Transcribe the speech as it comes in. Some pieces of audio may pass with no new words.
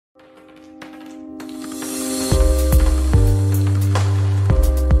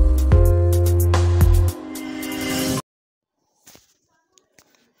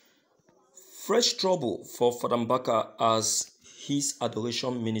Fresh trouble for Father Mbaka as his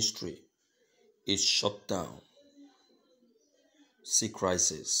adoration ministry is shut down. See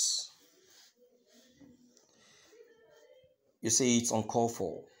crisis. You see, it's uncalled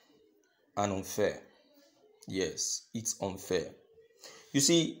for and unfair. Yes, it's unfair. You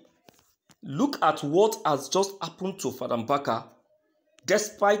see, look at what has just happened to Father Mbaka,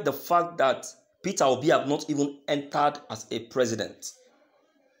 despite the fact that Peter Obi have not even entered as a president.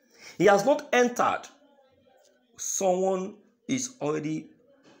 He has not entered. Someone is already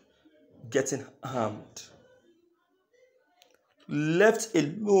getting harmed. Left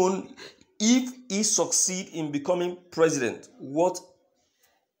alone, if he succeeds in becoming president, what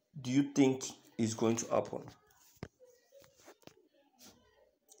do you think is going to happen?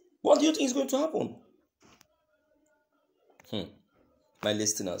 What do you think is going to happen? My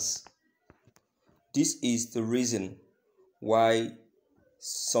listeners, this is the reason why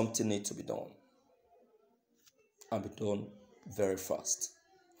something needs to be done, and be done very fast.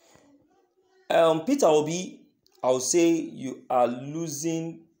 Peter Obi, I would say you are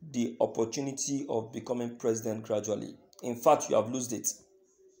losing the opportunity of becoming president gradually. In fact, you have lost it.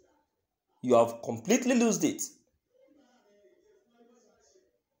 You have completely lost it.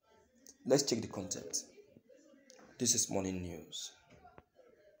 Let's check the content. This is morning news.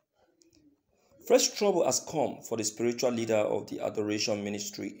 Fresh trouble has come for the spiritual leader of the Adoration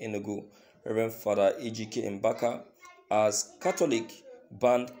Ministry, Enugu, Reverend Father Ejike Mbaka, as Catholic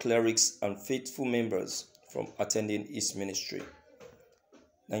banned clerics and faithful members from attending his ministry.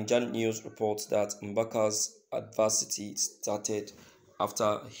 Nigerian News reports that Mbaka's adversity started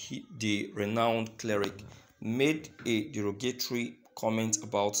after the renowned cleric made a derogatory comment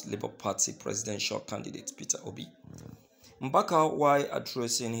about Labour Party presidential candidate Peter Obi. Mbaka, while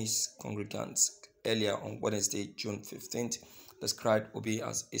addressing his congregants earlier on Wednesday, June 15th, described Obi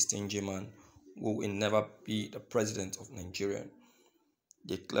as a stingy man who will never be the president of Nigeria.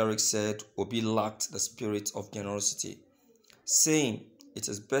 The cleric said Obi lacked the spirit of generosity, saying it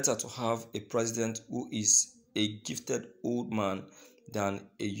is better to have a president who is a gifted old man than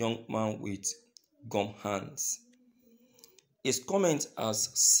a young man with gum hands. His comment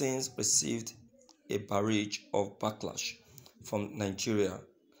has since received a barrage of backlash from Nigeria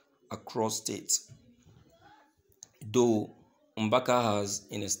across states, though Mbaka has,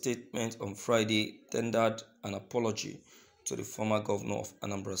 in a statement on Friday, tendered an apology to the former governor of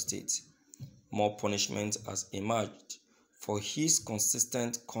Anambra State. More punishment has emerged for his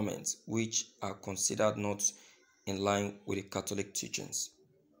consistent comments, which are considered not in line with the Catholic teachings.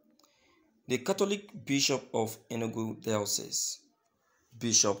 The Catholic Bishop of Enugu Diocese,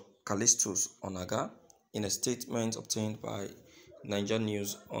 Bishop Callistus Onaga, in a statement obtained by Nigerian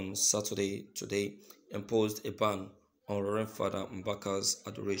News on Saturday today, imposed a ban on Reverend Father Mbaka's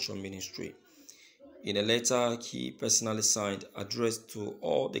Adoration Ministry. In a letter he personally signed, addressed to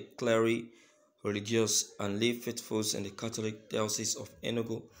all the clergy, religious and lay faithfuls in the Catholic Diocese of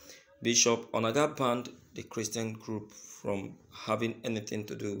Enugu, Bishop Onaga banned the Christian group from having anything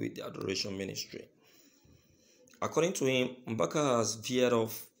to do with the Adoration Ministry. According to him, Mbaka has veered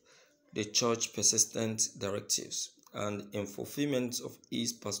off the church persistent directives and in fulfillment of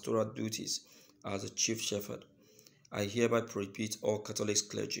his pastoral duties as a chief shepherd. I hereby prohibit all Catholic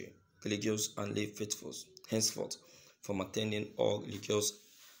clergy, religious and lay faithfuls henceforth from attending all religious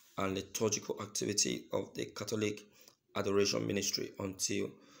and liturgical activity of the Catholic Adoration Ministry until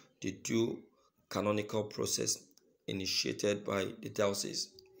the due canonical process initiated by the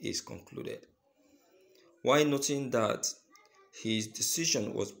diocese is concluded. While noting that his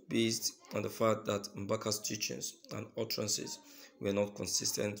decision was based on the fact that Mbaka's teachings and utterances were not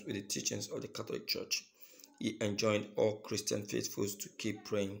consistent with the teachings of the Catholic Church, he enjoined all Christian faithfuls to keep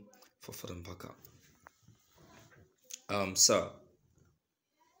praying for Father Mbaka. Sir,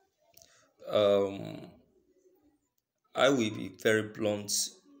 I will be very blunt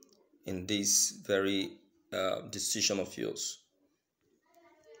in this very decision of yours.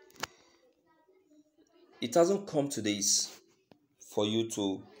 It hasn't come to this for you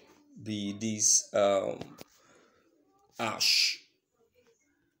to be this ash.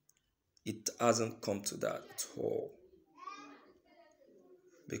 It hasn't come to that at all.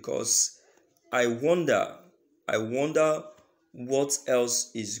 Because I wonder what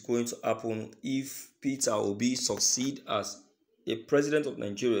else is going to happen if Peter Obi succeed as a president of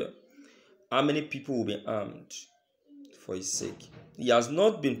Nigeria. How many people will be armed for his sake? He has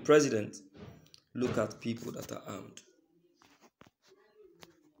not been president. Look at people that are armed.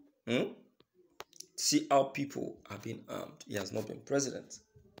 See how people are being armed. He has not been president.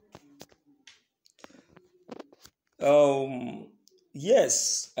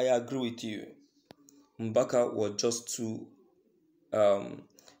 Yes, I agree with you. Mbaka was just too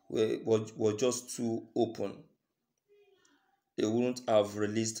was just too open. They wouldn't have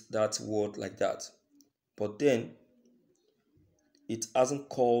released that word like that. But then it hasn't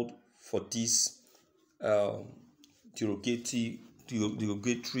called for this derogatory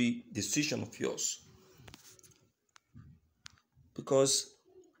decision of yours. Because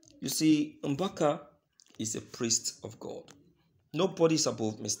you see, Mbaka is a priest of God. Nobody is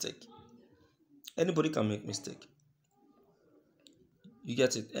above mistake. Anybody can make mistake. You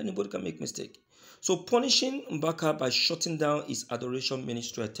get it? Anybody can make mistake. So punishing Mbaka by shutting down his adoration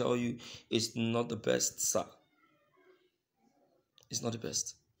ministry, I tell you, is not the best, sir. It's not the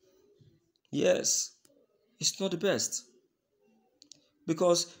best. Yes, it's not the best.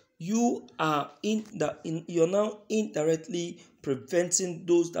 Because you are you're now indirectly preventing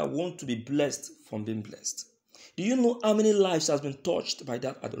those that want to be blessed from being blessed. Do you know how many lives has been touched by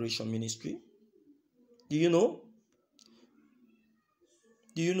that adoration ministry? Do you know?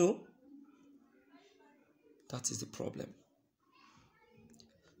 Do you know? That is the problem.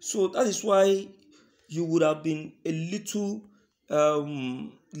 So that is why you would have been a little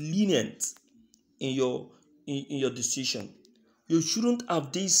lenient in your decision. You shouldn't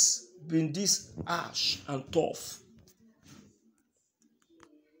have been this harsh and tough.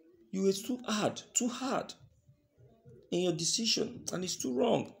 You were too hard in your decision, and it's too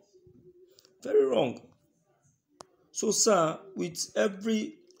wrong. Very wrong. So, sir, with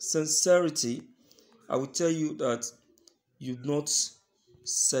every sincerity, I will tell you that you've not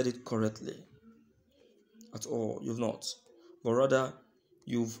said it correctly at all. You've not. But rather,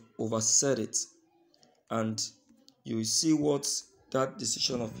 you've oversaid it. And you will see what that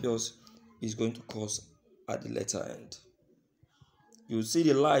decision of yours is going to cause at the later end. You will see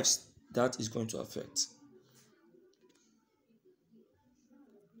the lives that is going to affect.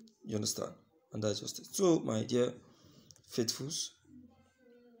 You understand? And that's just it. So, my dear faithfuls,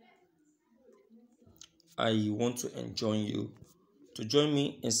 I want to enjoin you to join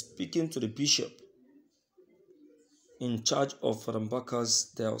me in speaking to the bishop in charge of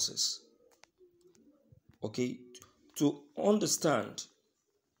Mbaka's diocese. Okay, to understand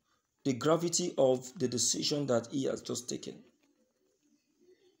the gravity of the decision that he has just taken.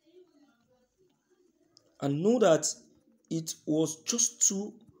 And know that it was just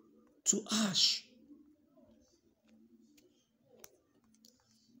too harsh.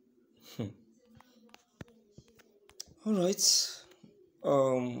 All right,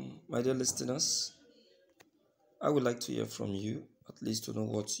 my dear listeners, I would like to hear from you, at least to know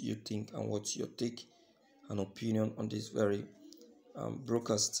what you think and what's your take and opinion on this very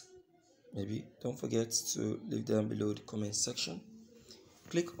broadcast. Maybe don't forget to leave them below the comment section.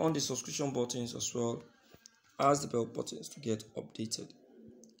 Click on the subscription buttons as well as the bell buttons to get updated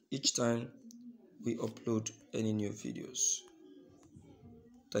each time we upload any new videos.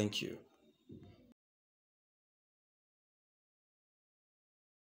 Thank you.